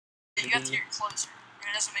You have to get closer.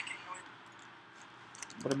 It doesn't make any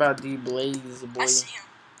noise. What about D-Blaze, boy? I see him.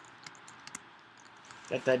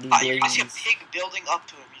 Got that D-Blaze. I see a pig building up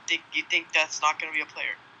to him. You think that's not gonna be a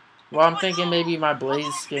player? Well, I'm thinking maybe my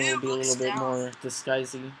Blaze skin will be a little bit more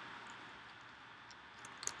disguisey.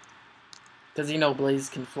 Because, you know, Blaze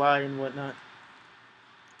can fly and whatnot.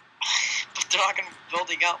 But they're not gonna be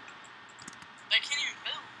building up. They can't even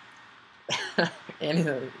build.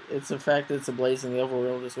 And it's a fact that it's a Blaze in the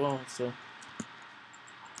overworld as well, so.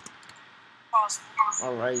 Possible.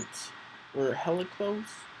 Alright. We're hella close.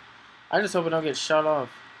 I just hope I don't get shot off.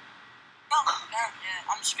 Not down yet.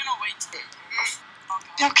 I'm just gonna wait till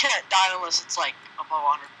You can't die unless it's like above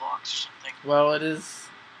 100 blocks or something. Well, it is.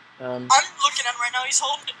 I'm looking at him right now. He's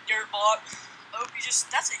holding a dirt block. Oh,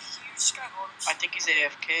 that's a huge SkyVault. I think he's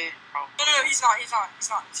AFK. Probably. No, he's not.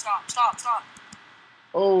 Stop.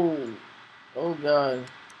 Oh god.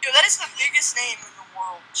 Yo, that is the biggest name in the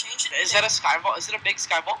world. Change it. Is that a SkyVault? Is it a big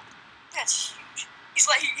SkyVault? That's huge. He's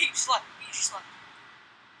like.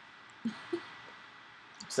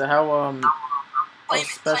 So how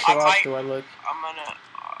special off do I look? I'm gonna.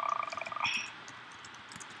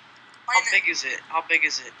 How big is it? I don't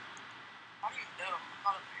even know.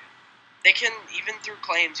 Not up here. They can, even through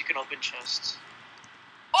claims, you can open chests.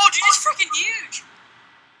 Oh, dude, it's freaking huge!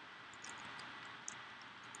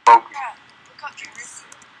 Oh. Yeah, look up, dude.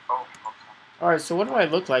 Oh, okay. Alright, so what do I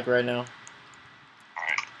look like right now?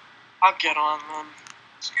 Alright. I'll get on them.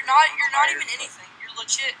 You're not even anything. You're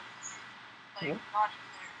legit. Like, not even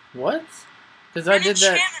there. What? Because I did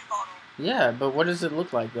that. Enchantment bottle. Yeah, but what does it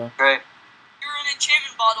look like though? Okay. You're an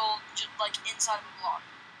enchantment bottle, just like inside of a block.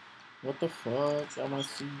 What the fuck? I wanna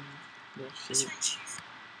see that shit.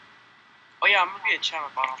 Oh yeah, I'm gonna be a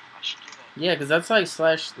enchantment bottle. I should do that. Yeah, because that's like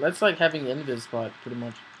that's like having invis spot pretty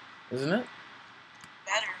much, isn't it?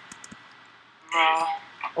 Better. No.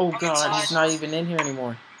 Oh god, he's not even in here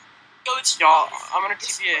anymore. Y'all, I'm gonna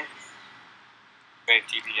TPA. Wait,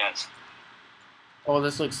 TPS. Oh,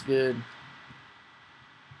 this looks good.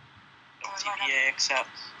 TPA accept.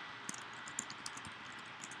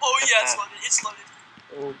 Oh yeah, it's loaded.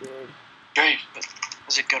 Oh god. Great.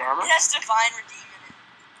 Is it good armor? It has divine redeem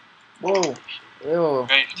in it. Whoa. Ew.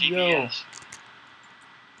 Great, Yo. TPS.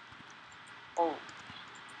 Oh.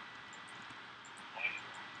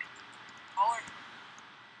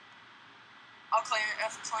 I'll claim it.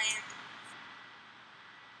 F claim.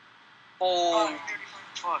 Oh,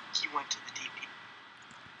 fuck, he went to the DP.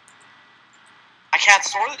 I can't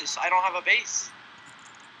store this, I don't have a base.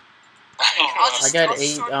 I got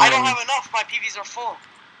 8, I don't have enough, my PVs are full.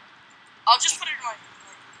 I'll just put it in my...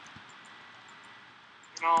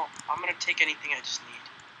 You know, I'm gonna take anything I just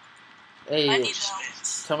need. Hey, I need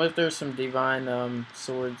tell me if there's some divine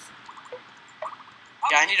swords.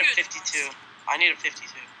 Yeah, I need a 52. I need a 52.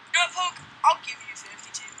 You know what, Poke? I'll give you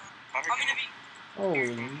 52. I'm gonna be...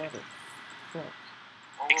 Holy mother. Fuck.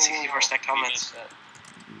 Big 64 stack helmets.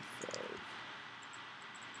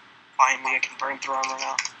 Finally, I can burn through armor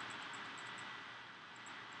now.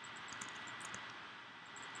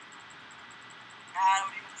 Nah, I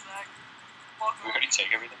don't even fact. We already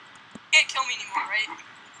take everything. You can't kill me anymore, right?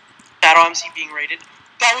 Shadow MC being raided.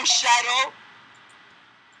 That was Shadow!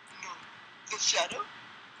 No. The Shadow?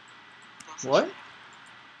 No, What?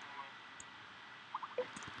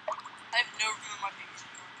 I have no room in my PVs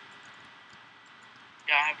anymore.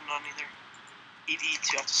 Yeah, I have none either.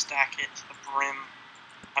 EV2, you have to stack it to the brim.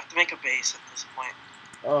 I have to make a base at this point.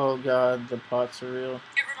 Oh god, the pots are real.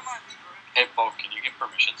 Get rid of my bro. Hey, Bo, can you get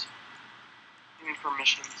permissions? Give me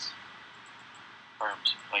permissions.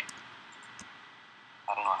 Terms, like,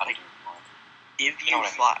 I don't know how to do it. Give You know you what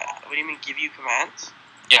I mean. fly. What do you mean, give you commands?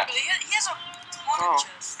 Yeah, He has a Oh,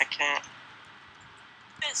 chest. I can't.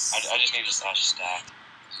 Yes. I just need to stack.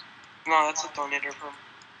 No, that's a donator from.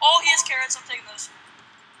 Oh, he has carrots. I'm taking those.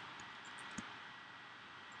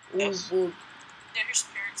 Yes. Oh, Yeah, here's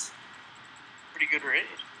some carrots. Pretty good raid.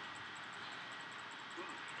 Ooh,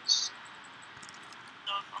 yes.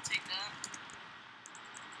 So I'll take that.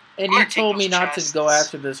 and I'm you gonna take told me those not to go chests.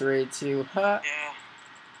 after this raid too, huh? Yeah.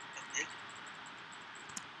 I did.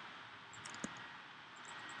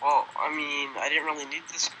 Well, I mean, I didn't really need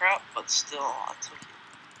this crap, but still, I took it.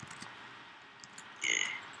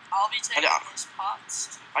 Yeah. I'll be taking know. those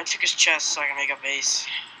pots. I took his chest so I can make a base.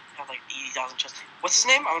 I have like 80,000 chests. What's his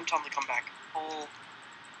name? I'm gonna tell him to come back. Oh,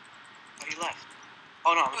 he left.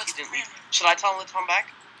 Oh no, he didn't leave. Should I tell him to come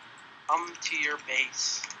back? Come to your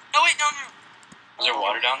base. No, wait, no. Is there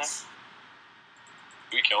water down there?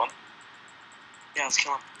 Do we kill him? Yeah, let's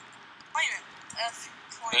kill him. Wait a minute. F.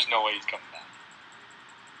 There's no way he's coming back.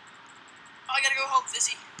 Oh, I gotta go help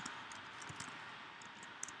Vizzy.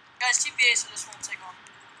 Guys, TPA, so this won't take long.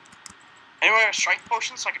 Anyway, a strength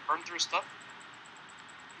potion so I can burn through stuff.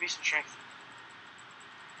 Give me some strength.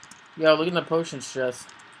 Yo, look in the potions chest.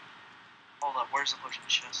 Hold up, where's the potion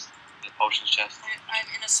chest? The potions chest. I'm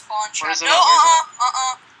in a spawn trap. Where is it No,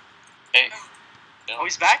 at? Hey. Oh,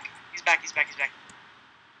 he's back? He's back.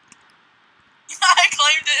 I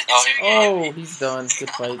claimed it. Oh, It's your game. Oh, he's done. Good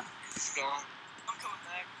fight. He's gone. I'm coming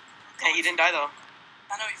back. Hey, he didn't die though.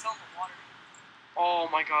 I know, he fell in the water. Oh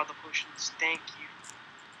my god, the potions. Thank you.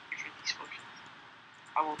 Thank you for these potions.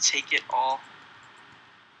 I will take it all.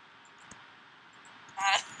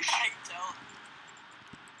 I can tell.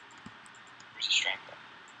 Where's the strength at?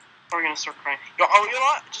 We're gonna start crying. Yo, oh, you know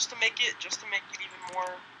what? Just to make it even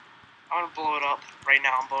more, I'm gonna blow it up right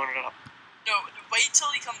now. I'm blowing it up. No, wait till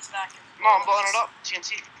he comes back. No, I'm blowing it up.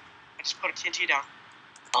 TNT. I just put a TNT down.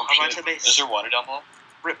 Oh, I'm going shit. to the base. Is there water down below?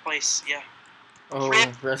 Rip place, yeah. Oh,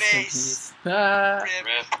 Rip rest in base. peace. Ah, Rip.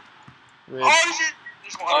 Rip. rip. Oh shit!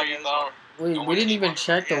 There's water. Oh, yeah, you there's fell. water. Wait, Don't we didn't worry, even there's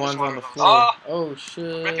check the Yeah, ones there's on the water. floor. Oh. Oh,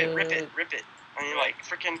 shit. Rip it. I mean, like,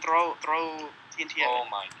 freaking throw TNT at Oh it.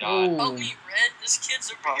 my god. Help Oh, me, Red. This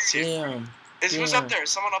kid's Oh, over here. damn. Who's Damn. up there? Is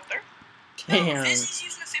someone up there? No, Damn. Fizzy's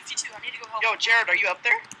using a 52. I need to go help Yo, him. Jared, are you up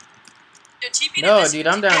there? Yo, TP to No, Fizzy. dude,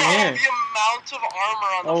 I'm down Yo, here. the amount of armor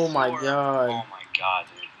on the Oh, floor. my Oh god. my god,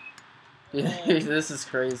 dude. Dude, this is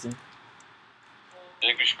crazy. I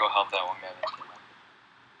think we should go help that one guy that came up.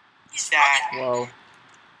 He's That- running. Whoa.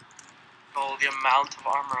 Oh, the amount of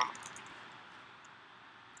armor on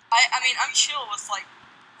I mean, I'm chill with, like,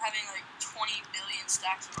 having, like, 20 billion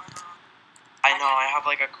stacks of armor on. I know, I have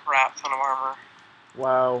like a crap ton of armor.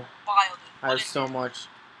 Wow. Wild. I have so much.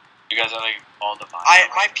 You guys are like all divided.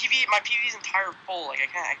 My PV's entire full. Like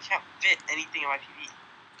I can't fit anything in my PV.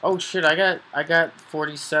 Oh, shit, I got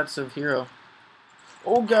 40 sets of hero.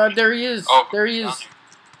 Oh, god, there he is. Oh, There he down is. here.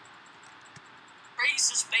 Raise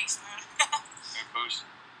his base, man. Here, boost.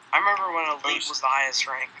 I remember when Elite Boost. was the highest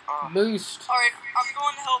rank. Oh. Boost. Alright, I'm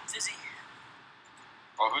going to help Fizzy.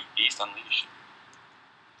 Oh, who's Beast Unleashed?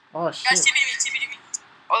 Oh, Guys, shit. TP me.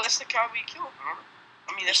 Oh, that's the guy we killed, remember?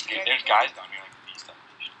 I mean, that's the guy There's we killed. guys down here like Beast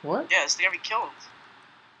Unleashed. What? Yeah, it's the guy we killed.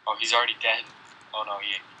 Oh, he's already dead. Oh no,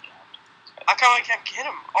 he gapped. How come I can't get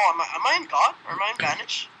him? Oh, am I in God? Or am I in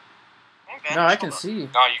Vanish? Am I in No, I Vanish? can Hold up. see.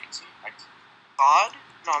 No, you can see. I can see. God?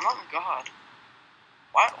 No, I'm not in God.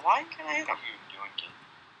 Why can't I hit What him? are you doing, kid?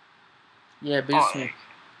 Yeah, boost Oh, me.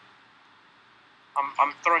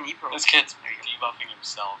 I'm throwing Ebro. This kid's There you go. debuffing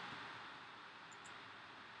himself.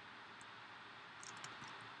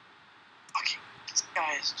 Okay, this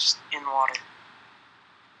guy is just in water.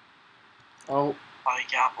 Oh, Oh, he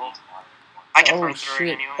gappled. I can oh burn through it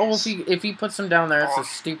shit. anyways. Oh, if he puts him down there, that's Oh. a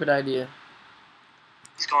stupid idea.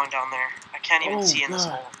 He's going down there. I can't even Oh, see in this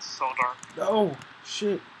God. hole. It's so dark. Oh,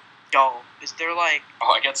 shit. Yo, is there like...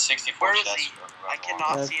 Oh, I got 64 Where is chests. he? for the I red cannot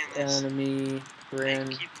wall. F see in this. enemy Grin.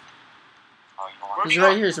 Keep... Oh, you know what? Where'd He's he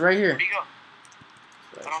right go? here. He's right here. Where'd he go?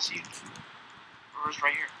 I don't see you. Where's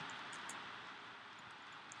right here?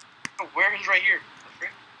 Oh, where is right here? The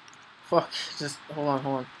frick? Fuck. Just hold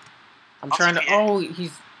on. I'm I'll trying to. take it. Oh,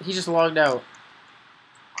 he just logged out.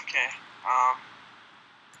 Okay.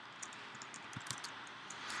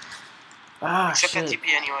 Ah, Except that shit. TP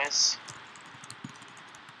anyways.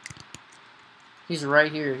 He's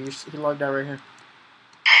right here. He logged out right here.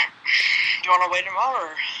 Do you want to wait him out or...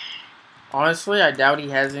 Honestly, I doubt he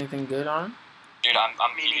has anything good on him. Dude, I'm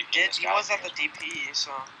I mean, he PvPing did. this He guy was at here. the DP,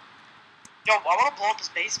 so... Yo, I want to blow up his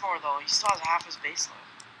base more though. He still has half his base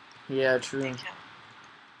left. Yeah, true. He can't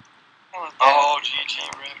let that Oh, happen.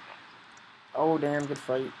 GG, Rick. Oh, damn, good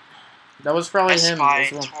fight. That was probably I him spy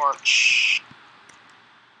as well. torch.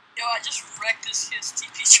 Yo, I just wrecked his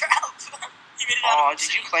TP trap. He made it out Oh, of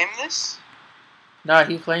did you claim this? Nah,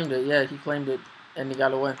 he claimed it. Yeah, he claimed it, and he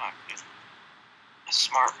got away. Oh, good. That's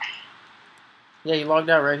smart. Yeah, he logged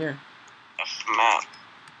out right here. F map.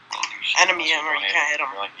 Enemy him or you can't hit him.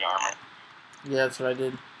 Or like the armor. Yeah, that's what I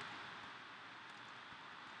did.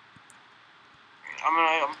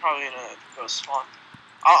 I'm probably gonna go spawn.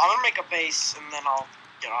 I'm gonna make a base and then I'll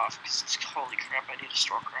get off because holy crap, I need to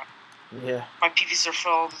store crap. Yeah. My PVs are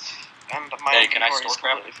filled and my Hey, can I inventory is store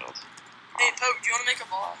crap? completely filled. Hey, Pope, do you want to make a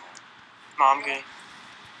ball? No, I'm good.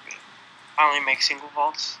 I only make single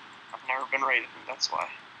vaults. I've never been rated, and that's why.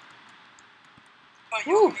 Oh,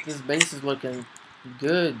 you Woo, want to make this base is looking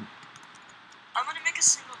good. I'm gonna make a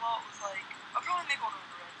single vault with like... I'll probably make one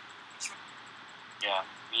with red. Just Yeah,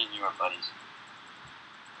 me and you are buddies.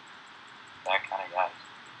 That kind of guys.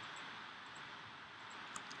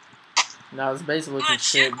 Nah, this base is looking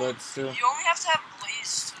shit, but still. You only have to have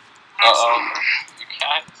blaze to... Uh-oh. You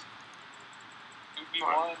guys.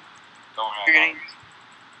 2v1. Don't You're worry. getting...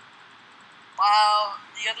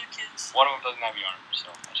 the other kids. One of them doesn't have the armor, so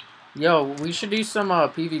that should be fine. Yo, we should do some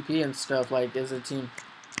PvP and stuff, like, as a team.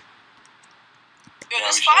 Yo, Yeah,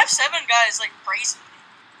 this we should. 5'7" guy is like praising me.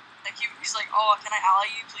 Like he's like, oh, can I ally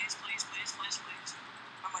you, please, please, please, please, please?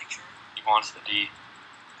 I'm like, sure. He wants the D.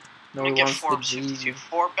 No, he Get wants the Forbes G. 52.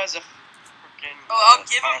 Forbes has a freaking. Oh, I'll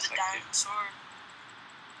give him class the like diamond sword.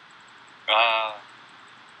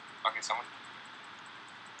 Okay, someone.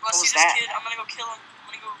 Well, I What see was this that? kid. I'm gonna go kill him. I'm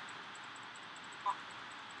gonna go. Oh.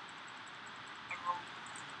 I rolled.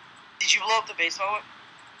 Did you blow up the baseball whip?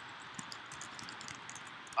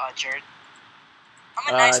 Jared.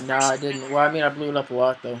 I'm a nice No, person. I didn't. Well, I mean, I blew it up a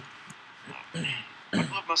lot, though. I blew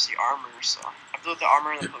up most of the armor, so I blew up the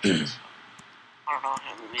armor and the potions. I don't know.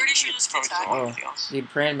 I mean, Pretty sure this kid's probably doesn't want anything else. The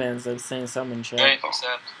Pran Man's like saying something in chat. Hey,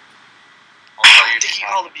 accept. I'll tell you Did he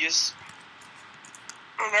call abuse?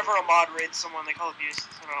 Whenever a mod raids someone, they call abuse,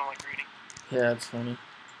 and I don't like reading. Yeah, that's funny.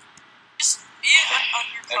 Just be an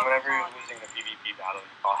And undercover whenever you're mod. losing the PvP battle,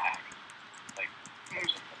 you call hack. Like,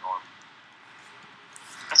 that's just the norm.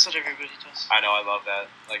 That's what everybody does. I know, I love that.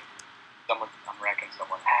 Like, I'm wrecking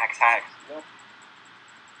someone. Hacks. Yep.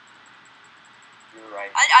 You're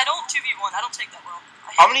right. I don't 2v1. I don't take that well.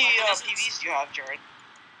 I hate How many it when it doesn't. PVs do you have, Jared?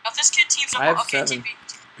 If this kid teams up, I have okay, 7.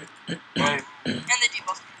 TP. Right. And they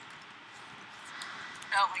debuff me.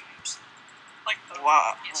 I don't like noobs. Like,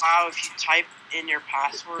 Wow, yes. wow! If you type in your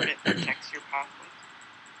password, it protects your password.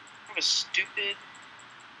 That was stupid.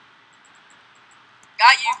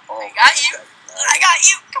 Got you. Oh, I got you. I got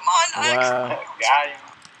you. Come on. Wow. Got him.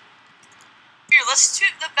 Here,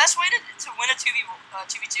 the best way to win a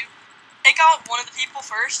 2v2, take out one of the people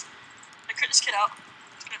first, and crit this kid out.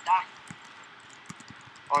 He's gonna die.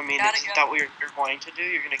 Well, I mean, Gotta isn't go. that what you're wanting to do?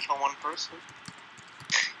 You're gonna kill one person.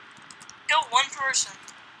 Kill one person,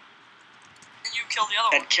 and you kill the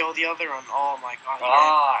other And one. kill the other one. Oh my god.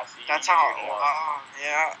 Ah, see, That's how. you're the one. Oh,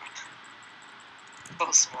 yeah. So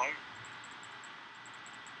smart.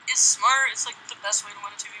 It's smart. It's like the best way to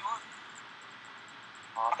win a 2v1.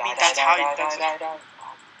 Oh, I mean, that's how you- that's- die.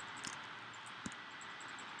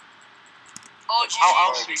 Oh, How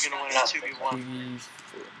else GG. are you gonna win a Not 2v1? Pvs.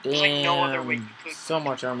 There's like no other way Damn. you could. So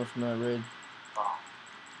much armor from that raid. Oh,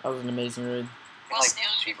 That was an amazing raid. Plus like the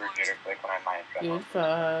other super people. jitter quick when I might have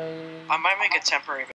Goodbye. I might make a temporary